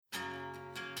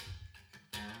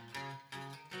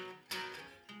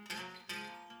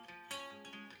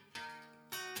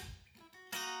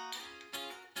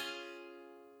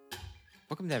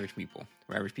Welcome to Average Meeple,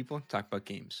 where average people talk about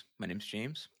games. My name's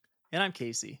James, And I'm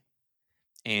Casey.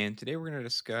 and today we're going to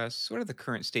discuss sort of the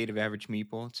current state of Average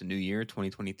Meeple. It's a new year,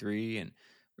 2023, and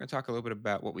we're going to talk a little bit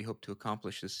about what we hope to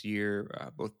accomplish this year,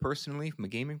 both personally from a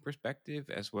gaming perspective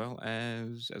as well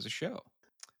as a show.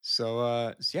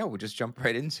 So yeah, we'll just jump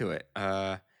right into it.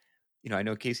 I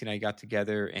know Casey and I got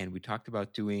together and we talked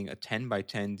about doing a 10 by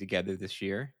 10 together this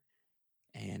year,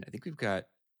 and I think we've got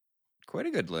quite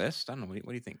a good list. I don't know. What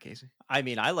do you think, Casey? I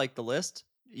mean, I like the list.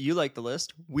 You like the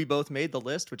list. We both made the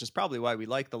list, which is probably why we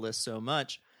like the list so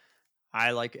much.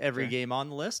 I like every Fair. game on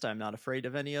the list. I'm not afraid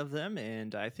of any of them.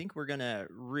 And I think we're going to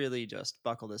really just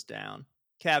buckle this down.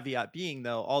 Caveat being,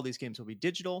 though, all these games will be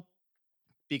digital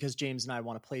because James and I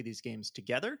want to play these games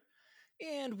together.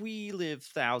 And we live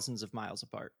thousands of miles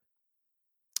apart.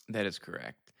 That is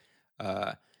correct.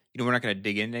 We're not going to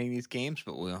dig into any of these games,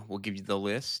 but we'll give you the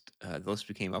list. The list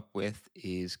we came up with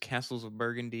is Castles of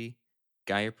Burgundy,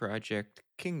 Gaia Project,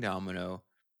 King Domino,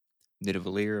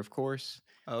 Nidavellir, of course,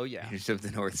 Oh, yeah. Raiders of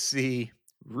the North Sea,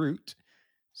 Root,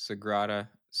 Sagrada,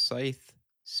 Scythe,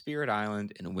 Spirit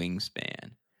Island, and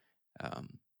Wingspan.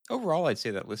 Overall, I'd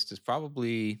say that list is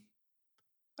probably,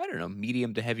 I don't know,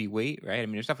 medium to heavyweight, right? I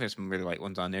mean, there's definitely some really light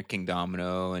ones on there. King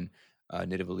Domino and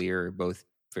Nidavellir are both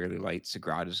fairly light.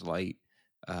 Sagrada's light.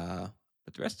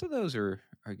 But the rest of those are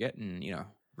getting,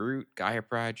 Root, Gaia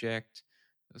Project.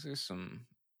 Those are some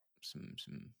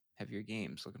heavier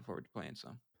games. Looking forward to playing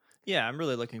some. Yeah, I'm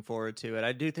really looking forward to it.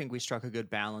 I do think we struck a good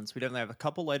balance. We definitely have a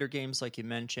couple lighter games, like you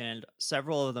mentioned.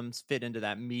 Several of them fit into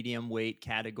that medium weight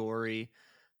category,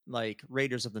 like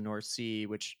Raiders of the North Sea,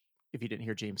 which, if you didn't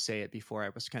hear James say it before, I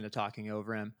was kind of talking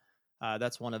over him.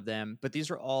 That's one of them. But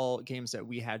these are all games that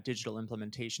we had digital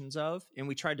implementations of, and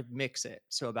we tried to mix it.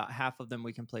 So about half of them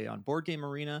we can play on Board Game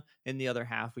Arena, and the other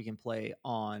half we can play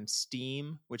on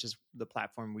Steam, which is the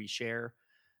platform we share.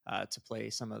 To play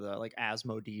some of the like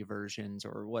Asmodee versions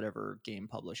or whatever game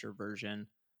publisher version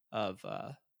of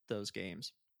those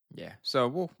games. Yeah. So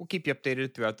we'll keep you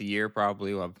updated throughout the year.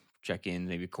 Probably we'll have check in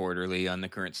maybe quarterly on the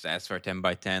current stats for our 10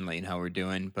 by 10, letting you know how we're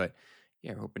doing. But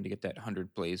yeah, we're hoping to get that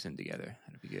 100 plays in together.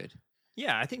 That'd be good.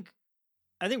 Yeah, I think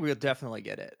we'll definitely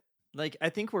get it. Like, I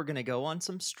think we're gonna go on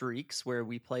some streaks where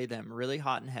we play them really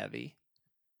hot and heavy,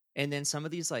 and then some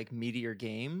of these like meteor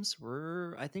games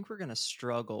I think we're gonna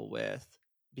struggle with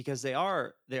because they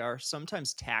are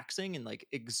sometimes taxing and like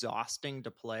exhausting to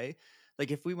play.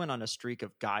 Like if we went on a streak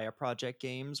of Gaia Project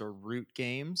games or Root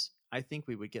games, I think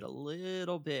we would get a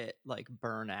little bit like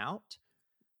burnout,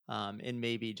 and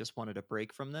maybe just wanted a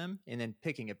break from them. And then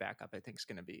picking it back up, I think is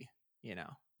going to be,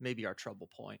 maybe our trouble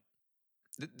point.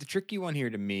 The tricky one here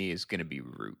to me is going to be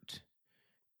Root,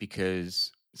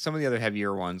 because some of the other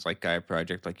heavier ones like Gaia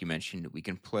Project, like you mentioned, we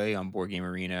can play on Board Game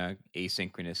Arena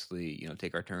asynchronously,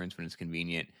 take our turns when it's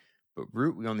convenient. But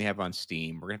Root we only have on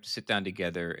Steam. We're going to have to sit down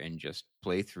together and just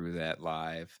play through that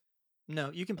live.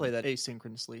 No, you can play that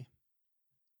asynchronously.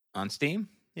 On Steam?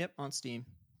 Yep, on Steam.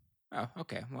 Oh,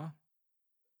 okay. Well,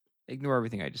 ignore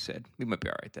everything I just said. We might be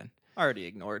all right then. Already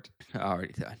ignored.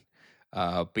 Already done.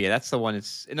 But yeah, that's the one.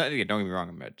 Don't get me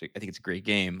wrong. I think it's a great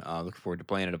game. Looking forward to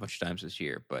playing it a bunch of times this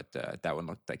year. But that one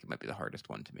looked like it might be the hardest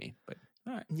one to me. But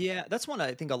all right. Yeah, that's one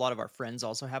I think a lot of our friends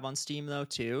also have on Steam though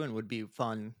too, and would be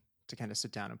fun to kind of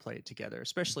sit down and play it together.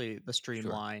 Especially the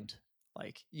streamlined,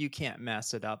 like you can't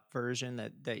mess it up version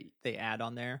that they add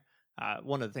on there.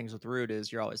 One of the things with Root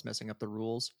is you're always messing up the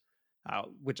rules,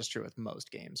 which is true with most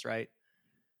games, right?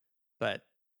 But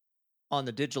on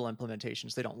the digital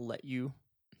implementations, they don't let you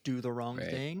do the wrong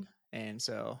thing, and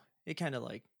so it kind of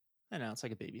like, I don't know, it's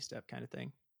like a baby step kind of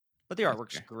thing. But the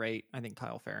artwork's great. I think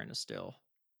Kyle Farron is still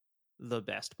the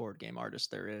best board game artist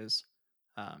there is.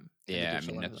 Yeah, the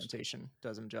digital implementation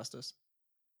does him justice.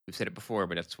 We've said it before,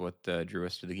 but that's what drew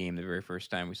us to the game the very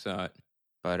first time we saw it.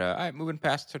 But all right, moving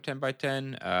past our 10 by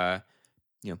 10,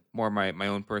 more my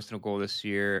own personal goal this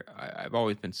year. I've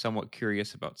always been somewhat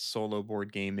curious about solo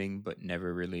board gaming, but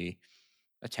never really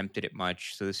attempted it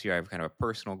much. So this year I have kind of a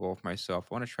personal goal for myself.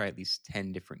 I want to try at least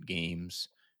 10 different games,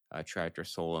 try out their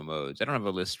solo modes. I don't have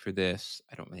a list for this.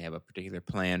 I don't really have a particular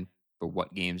plan for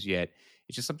what games yet.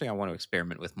 It's just something I want to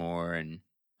experiment with more and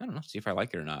I don't know, see if I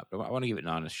like it or not. But I want to give it an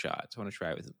honest shot. So I want to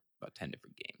try it with about 10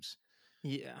 different games.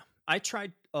 Yeah. I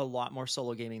tried a lot more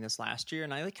solo gaming this last year,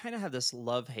 and I kind of have this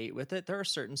love-hate with it. There are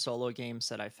certain solo games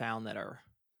that I found that are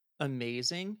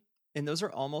amazing, and those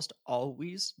are almost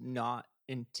always not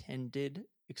intended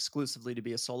exclusively to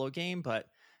be a solo game, but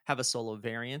have a solo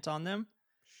variant on them.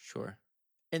 Sure.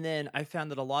 And then I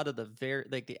found that a lot of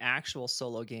the actual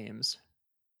solo games,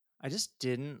 I just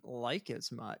didn't like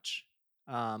as much.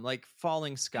 Like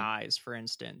Falling Skies, for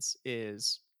instance,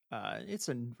 is It's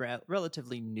a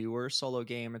relatively newer solo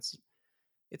game.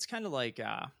 It's kind of like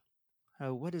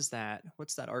oh, what is that?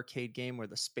 What's that arcade game where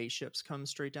the spaceships come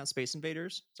straight down? Space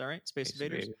Invaders. Is that right? Space Space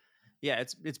Invaders. Invader. Yeah,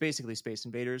 it's basically Space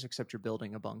Invaders, except you're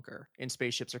building a bunker and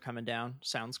spaceships are coming down.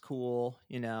 Sounds cool,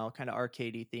 kind of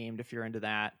arcadey themed if you're into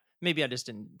that. Maybe I just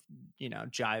didn't,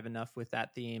 jive enough with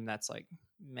that theme. That's like,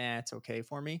 meh, it's okay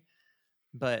for me.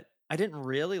 But I didn't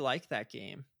really like that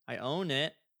game. I own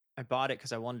it. I bought it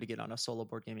because I wanted to get on a solo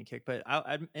board gaming kick. But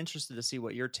I'm interested to see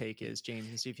what your take is, James,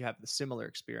 and see if you have the similar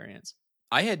experience.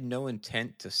 I had no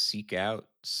intent to seek out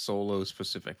solo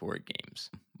specific board games.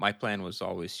 My plan was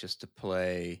always just to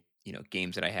play,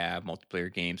 games that I have,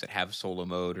 multiplayer games that have a solo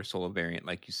mode or solo variant,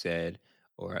 like you said,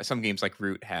 or some games like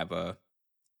Root have a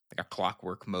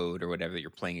clockwork mode or whatever that you're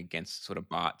playing against sort of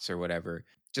bots or whatever.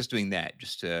 Just doing that,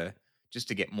 just to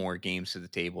get more games to the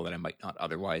table that I might not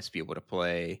otherwise be able to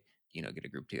play, get a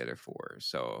group together for.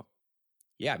 So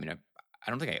yeah, I mean, I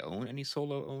don't think I own any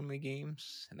solo only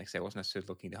games, and like I said, I wasn't necessarily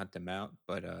looking to hunt them out,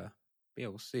 but yeah,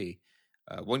 we'll see.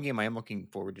 One game I am looking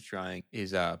forward to trying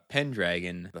is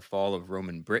Pendragon: The Fall of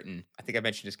Roman Britain. I think I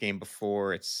mentioned this game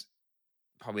before. It's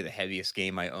probably the heaviest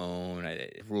game I own.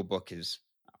 The rule book is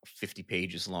 50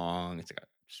 pages long. It's like a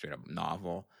straight up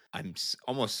novel. I'm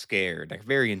almost scared, like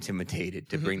very intimidated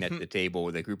to bring that to the table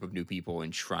with a group of new people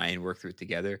and try and work through it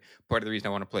together. Part of the reason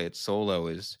I want to play it solo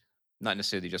is not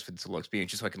necessarily just for the solo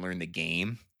experience, just so I can learn the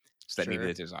game. So that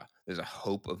maybe Sure. there's a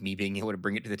hope of me being able to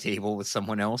bring it to the table with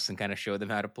someone else and kind of show them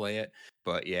how to play it.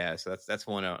 But yeah, so that's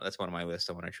one of my lists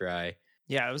I want to try.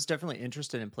 Yeah, I was definitely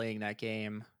interested in playing that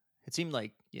game. It seemed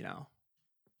like,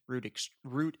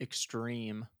 root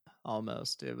extreme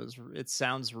almost. It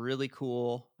sounds really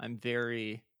cool. I'm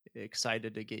very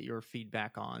excited to get your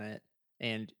feedback on it.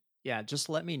 And yeah, just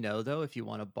let me know though if you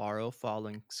want to borrow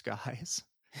Falling Skies.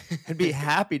 I'd be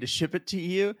happy to ship it to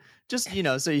you. Just,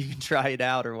 so you can try it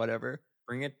out or whatever.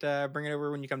 Bring it over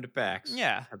when you come to PAX.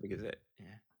 Yeah. How big is it? Yeah,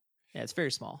 Yeah, it's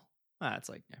very small. It's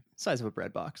like yeah. size of a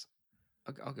bread box.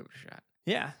 I'll give it a shot.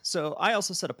 Yeah. So I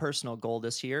also set a personal goal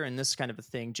this year, and this is kind of a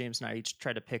thing. James and I each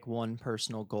try to pick one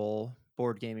personal goal,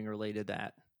 board gaming related,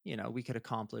 that we could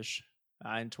accomplish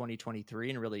in 2023,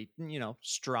 and really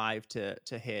strive to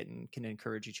hit and can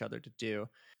encourage each other to do.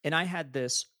 And I had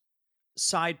this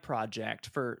side project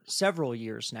for several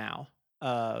years now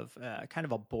of kind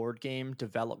of a board game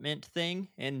development thing,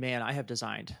 and man, I have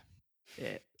designed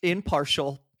in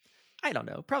partial, I don't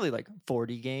know, probably like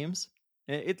 40 games.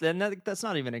 That's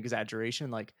not even an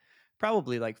exaggeration. Like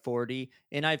probably like 40,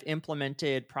 and I've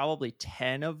implemented probably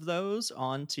 10 of those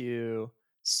onto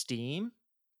Steam,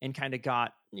 and kind of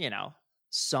got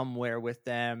somewhere with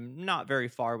them. Not very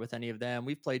far with any of them.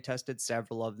 We've play tested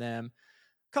several of them.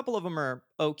 A couple of them are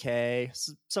okay.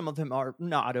 Some of them are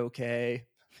not okay.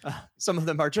 Some of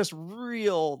them are just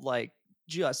real, like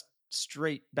just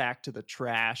straight back to the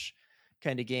trash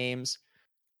kind of games.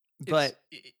 It's But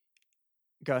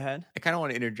go ahead. I kind of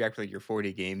want to interject with your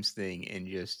 40 games thing and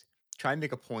just try and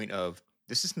make a point of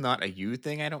this is not a you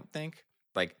thing, I don't think.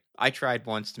 Like I tried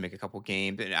once to make a couple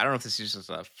games, and I don't know if this is just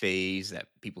a phase that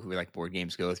people who like board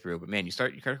games go through, but man, you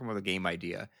start come up with a game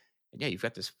idea. And yeah, you've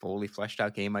got this fully fleshed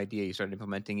out game idea, you start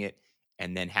implementing it,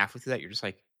 and then halfway through that, you're just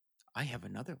like, I have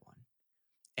another one.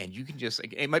 And you can just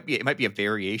like it might be a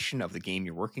variation of the game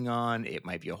you're working on. It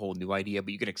might be a whole new idea,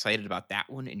 but you get excited about that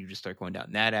one and you just start going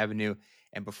down that avenue.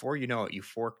 And before you know it, you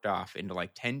forked off into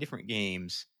like 10 different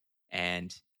games.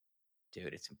 And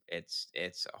dude, it's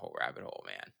a whole rabbit hole,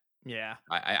 man. Yeah.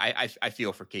 I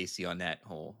feel for Casey on that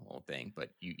whole thing, but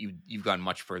you've gone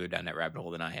much further down that rabbit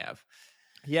hole than I have.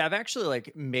 Yeah, I've actually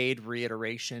like made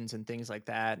reiterations and things like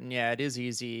that. And yeah, it is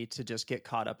easy to just get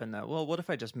caught up in the, well, what if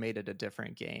I just made it a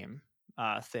different game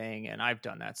thing? And I've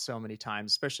done that so many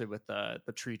times, especially with the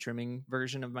tree trimming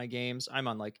version of my games. I'm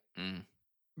on like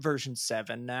version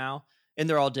 7 now, and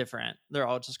they're all different. They're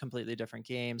all just completely different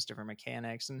games, different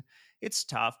mechanics. And it's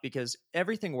tough because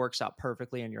everything works out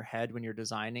perfectly in your head when you're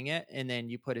designing it. And then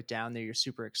you put it down there, you're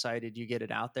super excited, you get it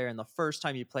out there. And the first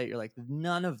time you play it, you're like,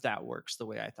 none of that works the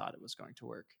way I thought it was going to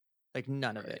work. Like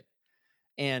none of it.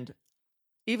 And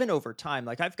even over time,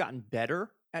 like I've gotten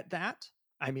better at that.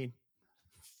 I mean,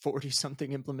 40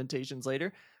 something implementations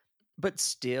later, but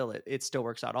still it still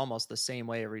works out almost the same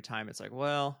way every time. It's like,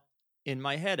 well, in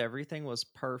my head everything was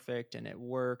perfect and it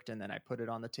worked, and then I put it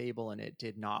on the table and it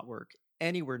did not work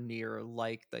anywhere near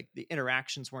like the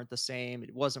interactions weren't the same.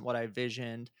 It wasn't what I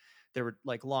visioned. There were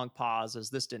like long pauses.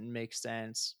 This didn't make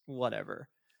sense, whatever.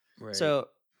 Right. So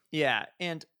yeah,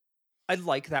 and I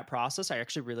like that process. I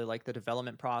actually really like the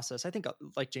development process. I think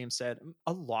like James said,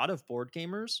 a lot of board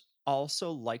gamers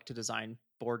also like to design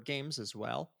board games as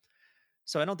well.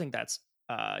 So I don't think that's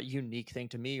unique thing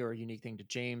to me or a unique thing to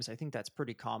James. I think that's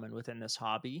pretty common within this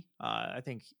hobby. I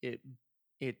think it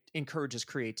encourages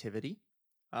creativity,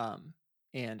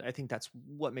 and I think that's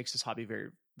what makes this hobby very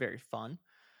very fun,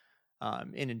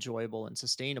 and enjoyable and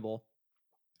sustainable.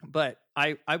 But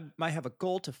I might have a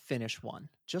goal to finish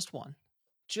just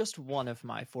one of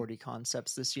my 40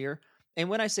 concepts this year. And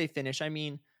when I say finish, I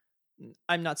mean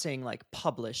I'm not saying like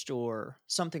published or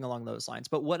something along those lines,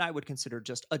 but what I would consider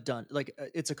just a done, like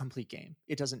it's a complete game.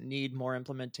 It doesn't need more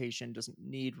implementation, doesn't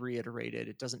need reiterated,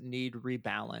 it doesn't need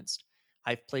rebalanced.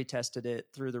 I've play tested it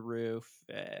through the roof.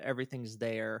 Everything's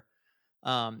there.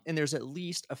 And there's at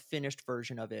least a finished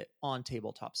version of it on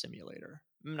Tabletop Simulator.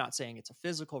 I'm not saying it's a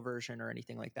physical version or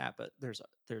anything like that, but there's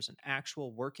an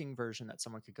actual working version that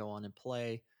someone could go on and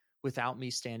play without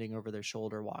me standing over their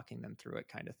shoulder walking them through it,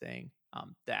 kind of thing.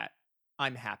 That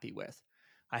I'm happy with.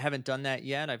 I haven't done that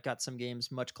yet. I've got some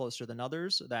games much closer than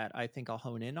others that I think I'll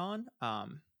hone in on.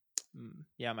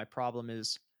 Yeah, my problem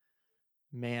is,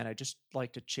 man, I just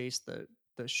like to chase the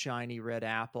shiny red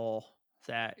apple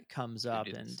that comes up,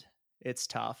 and it's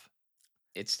tough.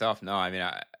 It's tough. No, I mean,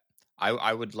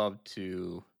 I would love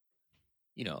to,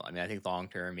 I mean, I think long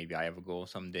term, maybe I have a goal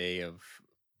someday of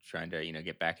trying to,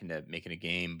 get back into making a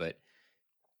game. But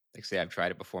like I say, I've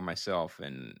tried it before myself,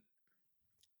 and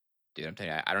dude, I'm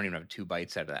telling you, I don't even have 2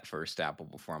 bites out of that first apple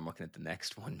before I'm looking at the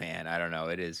next one, man. I don't know.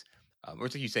 It is, or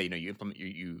it's like you say, you implement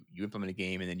you implement a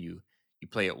game and then you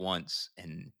play it once,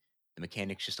 and the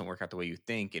mechanics just don't work out the way you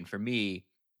think. And for me,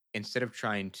 instead of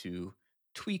trying to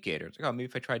tweak it, or it's like, oh, maybe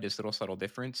if I tried this little subtle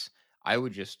difference, I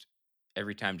would just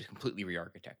every time just completely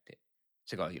re-architect it.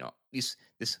 It's like, oh,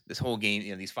 this whole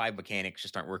game, these 5 mechanics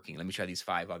just aren't working. Let me try these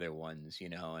 5 other ones,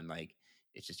 and like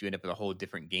it's just you end up with a whole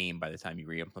different game by the time you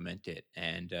re-implement it.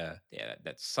 And yeah,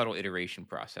 that subtle iteration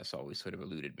process always sort of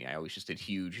eluded me. I always just did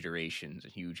huge iterations,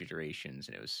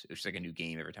 and it was just like a new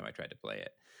game every time I tried to play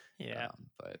it. Yeah.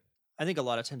 But I think a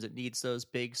lot of times it needs those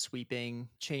big sweeping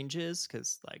changes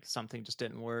because like something just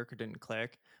didn't work or didn't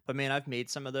click. But man, I've made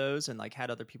some of those and like had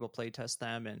other people play test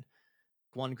them, and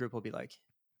one group will be like,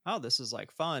 oh, this is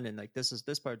like fun, and like this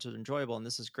part's enjoyable, and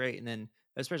this is great. And then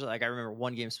especially like I remember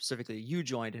one game specifically you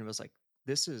joined and it was like,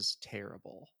 this is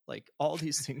terrible. Like all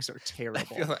these things are terrible. I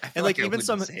feel and like like even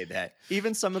some say that.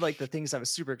 even some of like the things I was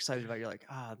super excited about, you're like,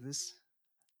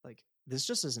 this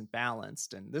just isn't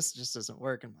balanced and this just doesn't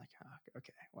work. And I'm like, oh,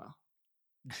 okay, well,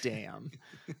 damn.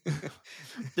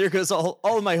 There goes all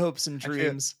of my hopes and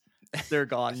dreams. They're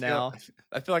gone now.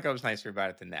 I feel like I was nicer about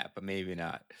it than that, but maybe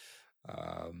not.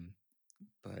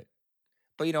 But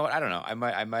you know what? I don't know.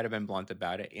 I might have been blunt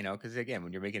about it, because again,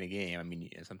 when you're making a game, I mean,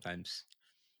 sometimes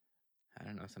I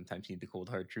don't know. Sometimes you need the cold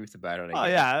hard truth about it.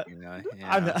 Yeah.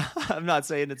 I'm not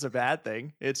saying it's a bad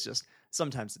thing. It's just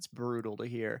sometimes it's brutal to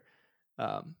hear,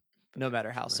 no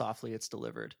matter how softly it's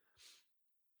delivered.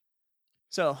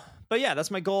 So, but yeah,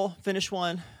 that's my goal. Finish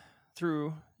one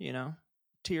through,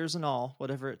 tears and all,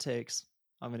 whatever it takes.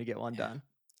 I'm gonna get one done.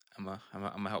 I'm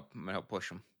gonna help push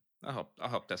them. I'll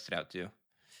help test it out too.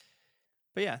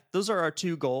 But yeah, those are our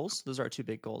 2 goals. Those are our 2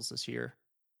 big goals this year.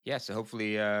 Yeah, so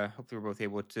hopefully we're both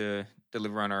able to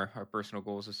deliver on our personal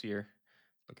goals this year.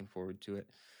 Looking forward to it.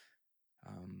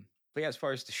 But yeah, as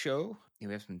far as the show,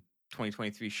 we have some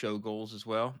 2023 show goals as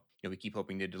well. We keep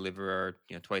hoping to deliver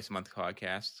our twice a month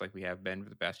podcasts like we have been for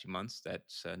the past few months.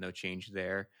 That's no change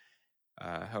there.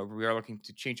 However, we are looking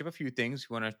to change up a few things.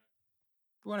 We want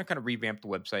to kind of revamp the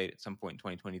website at some point in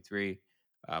 2023.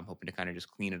 Hoping to kind of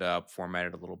just clean it up, format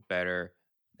it a little better.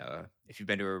 If you've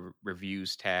been to a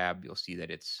reviews tab, you'll see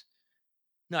that it's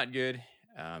not good.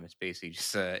 It's basically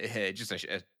just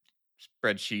a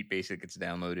spreadsheet. Basically, gets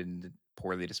downloaded and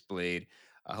poorly displayed.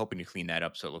 Hoping to clean that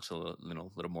up so it looks a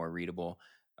little more readable,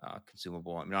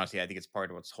 consumable. I mean, honestly, I think it's part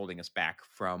of what's holding us back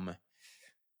from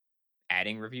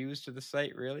adding reviews to the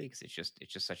site, really, because it's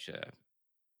just such a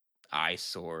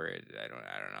eyesore. I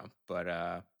don't know,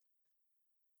 but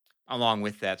along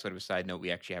with that, sort of a side note,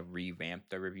 we actually have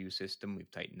revamped our review system. We've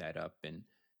tightened that up and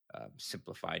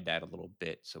simplified that a little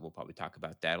bit. So we'll probably talk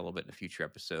about that a little bit in a future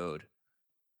episode.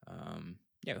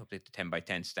 Yeah, we hope to get the 10 by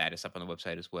 10 status up on the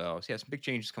website as well. So yeah, some big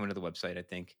changes coming to the website, I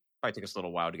think. Probably take us a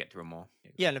little while to get through them all.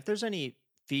 Yeah, and if there's any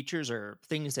features or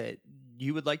things that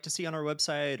you would like to see on our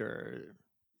website or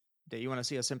that you want to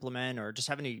see us implement or just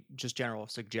have any just general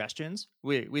suggestions,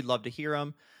 we'd love to hear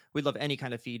them. We'd love any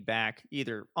kind of feedback,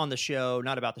 either on the show,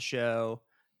 not about the show,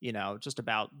 just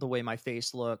about the way my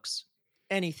face looks.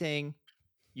 Anything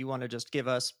you want to just give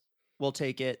us, we'll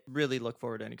take it. Really look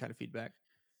forward to any kind of feedback.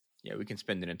 Yeah, we can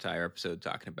spend an entire episode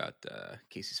talking about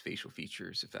Casey's facial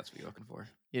features if that's what you're looking for.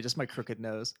 Yeah, just my crooked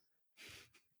nose.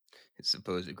 His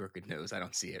supposed crooked nose. I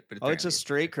don't see it, but it's just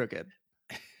straight crooked.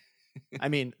 I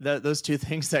mean, those two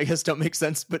things I guess don't make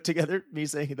sense put together. Me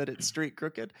saying that it's straight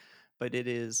crooked, but it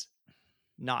is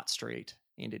not straight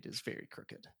and it is very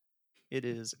crooked. It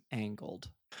is angled.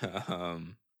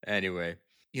 Anyway,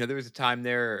 there was a time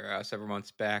there several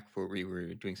months back where we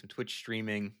were doing some Twitch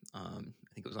streaming. I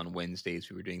think it was on Wednesdays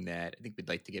we were doing that. I think we'd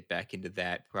like to get back into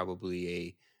that,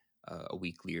 probably a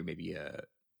weekly or maybe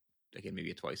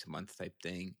maybe a twice a month type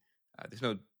thing. There's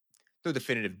no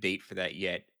definitive date for that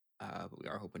yet, but we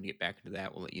are hoping to get back into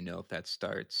that. We'll let you know if that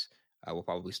starts. We'll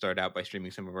probably start out by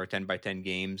streaming some of our 10x10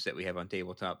 games that we have on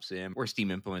Tabletop Sim or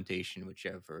Steam implementation,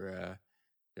 whichever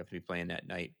we have to be playing that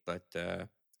night. But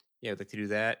yeah, I'd like to do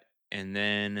that. And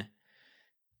then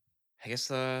I guess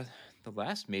the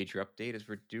last major update is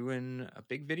we're doing a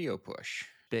big video push.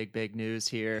 Big news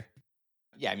here.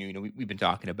 Yeah, I mean, we've been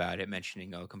talking about it,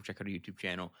 mentioning, come check out our YouTube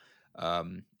channel.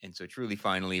 And so truly,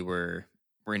 finally, we're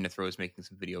in the throes making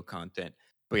some video content.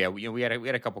 But yeah, we had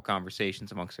a couple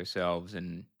conversations amongst ourselves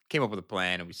and came up with a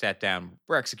plan, and we sat down.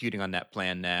 We're executing on that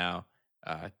plan now.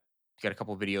 Got a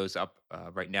couple videos up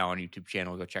right now on YouTube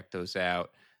channel. Go check those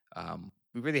out.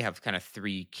 We really have kind of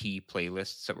 3 key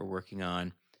playlists that we're working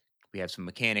on. We have some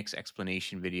mechanics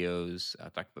explanation videos,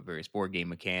 talking about various board game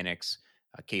mechanics.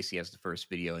 Casey has the first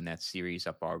video in that series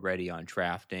up already on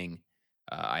drafting.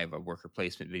 I have a worker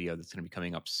placement video that's going to be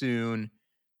coming up soon.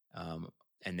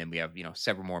 And then we have,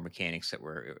 several more mechanics that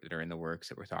are in the works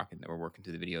that we're working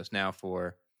through the videos now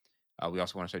for. We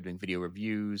also want to start doing video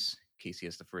reviews. Casey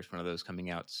has the first one of those coming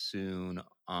out soon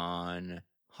on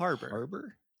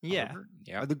Harbor. Yeah.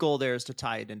 Yeah. The goal there is to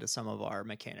tie it into some of our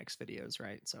mechanics videos,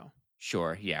 right? So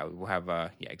sure. Yeah. We'll have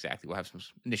exactly. We'll have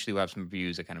some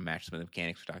reviews that kind of match some of the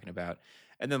mechanics we're talking about.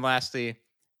 And then lastly,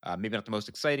 maybe not the most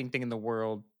exciting thing in the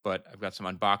world, but I've got some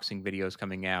unboxing videos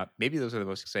coming out. Maybe those are the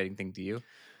most exciting thing to you.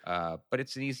 But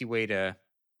it's an easy way to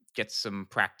get some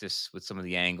practice with some of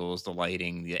the angles, the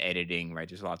lighting, the editing, right?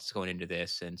 There's lots going into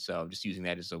this. And so I'm just using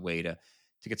that as a way to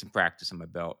get some practice on my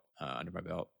belt, under my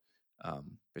belt.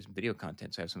 For some video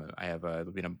content. So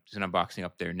there'll be there's an unboxing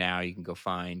up there now you can go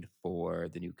find for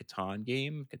the new Catan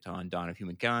game, Catan Dawn of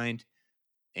Humankind.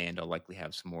 And I'll likely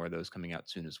have some more of those coming out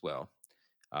soon as well.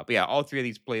 But yeah, all 3 of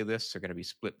these playlists are going to be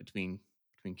split between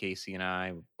Casey and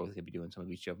I. We're both going to be doing some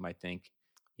of each of them, I think.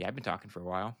 Yeah, I've been talking for a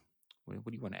while. What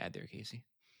do you want to add there, Casey?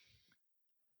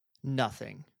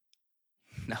 Nothing.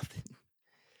 Nothing.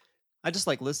 I just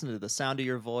like listening to the sound of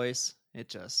your voice. It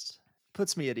just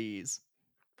puts me at ease.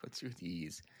 Puts you at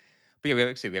ease. But yeah,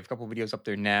 we have a couple videos up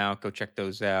there now. Go check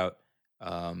those out.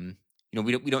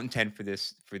 We don't intend for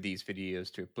these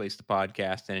videos to replace the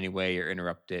podcast in any way or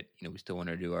interrupt it. We still want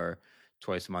to do our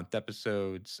twice a month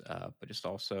episodes, but just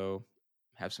also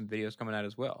have some videos coming out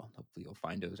as well. Hopefully you'll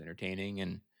find those entertaining,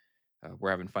 and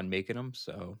we're having fun making them.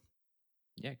 So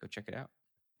yeah, go check it out.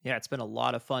 Yeah, it's been a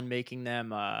lot of fun making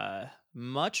them.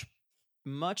 Much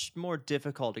more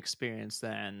difficult experience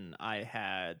than I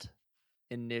had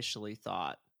initially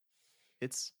thought.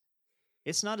 It's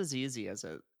not as easy as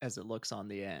it looks on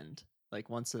the end. Like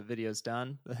once the video's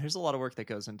done, there's a lot of work that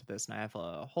goes into this, and I have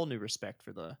a whole new respect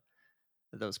for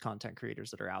those content creators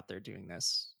that are out there doing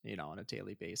this, on a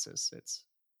daily basis.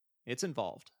 It's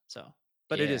involved. So,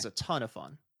 but It is a ton of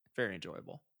fun, very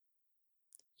enjoyable.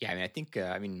 Yeah, I mean, I think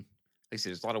like I said,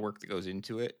 there's a lot of work that goes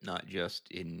into it, not just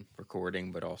in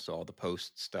recording, but also all the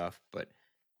post stuff. But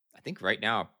I think right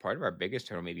now, part of our biggest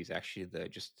hurdle maybe is actually the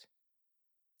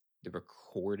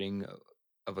recording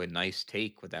of a nice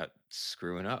take without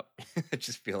screwing up. I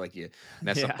just feel like you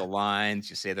mess up the lines,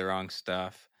 you say the wrong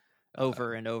stuff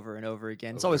over and over and over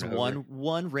again. It's always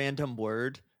one random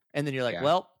word, and then you're like,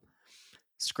 well,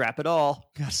 scrap it all.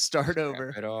 Got to start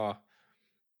over. Scrap it all.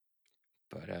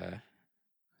 But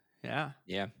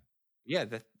yeah,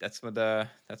 that's some of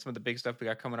the big stuff we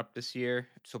got coming up this year.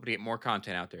 Just hoping to get more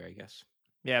content out there, I guess.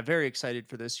 Yeah, very excited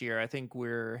for this year. I think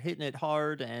we're hitting it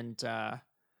hard and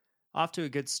off to a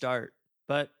good start.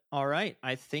 But all right,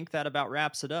 I think that about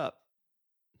wraps it up.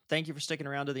 Thank you for sticking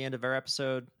around to the end of our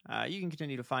episode. You can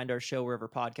continue to find our show wherever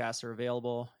podcasts are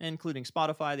available, including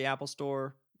Spotify, the Apple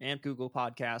Store, and Google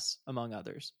Podcasts, among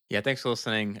others. Yeah, thanks for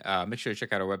listening. Make sure to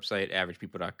check out our website,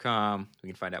 averagemeeple.com. We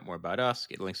can find out more about us,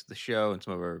 get links to the show and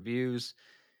some of our reviews.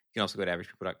 You can also go to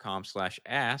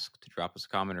averagemeeple.com/ask to drop us a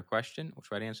comment or question. We'll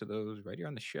try to answer those right here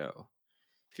on the show.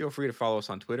 Feel free to follow us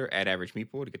on Twitter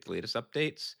 @AverageMeeple to get the latest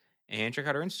updates. And check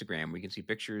out our Instagram where you can see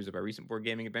pictures of our recent board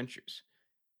gaming adventures.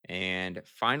 And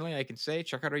finally, I can say,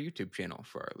 check out our YouTube channel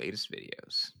for our latest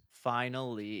videos.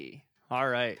 Finally. All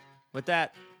right. With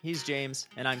that, he's James,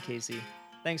 and I'm Casey.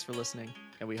 Thanks for listening,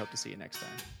 and we hope to see you next time.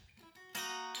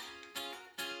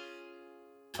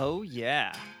 Oh,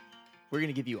 yeah. We're going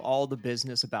to give you all the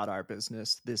business about our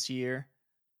business this year,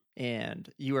 and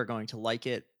you are going to like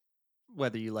it,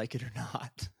 whether you like it or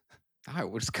not. I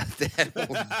would just cut that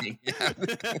whole thing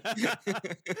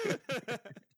out.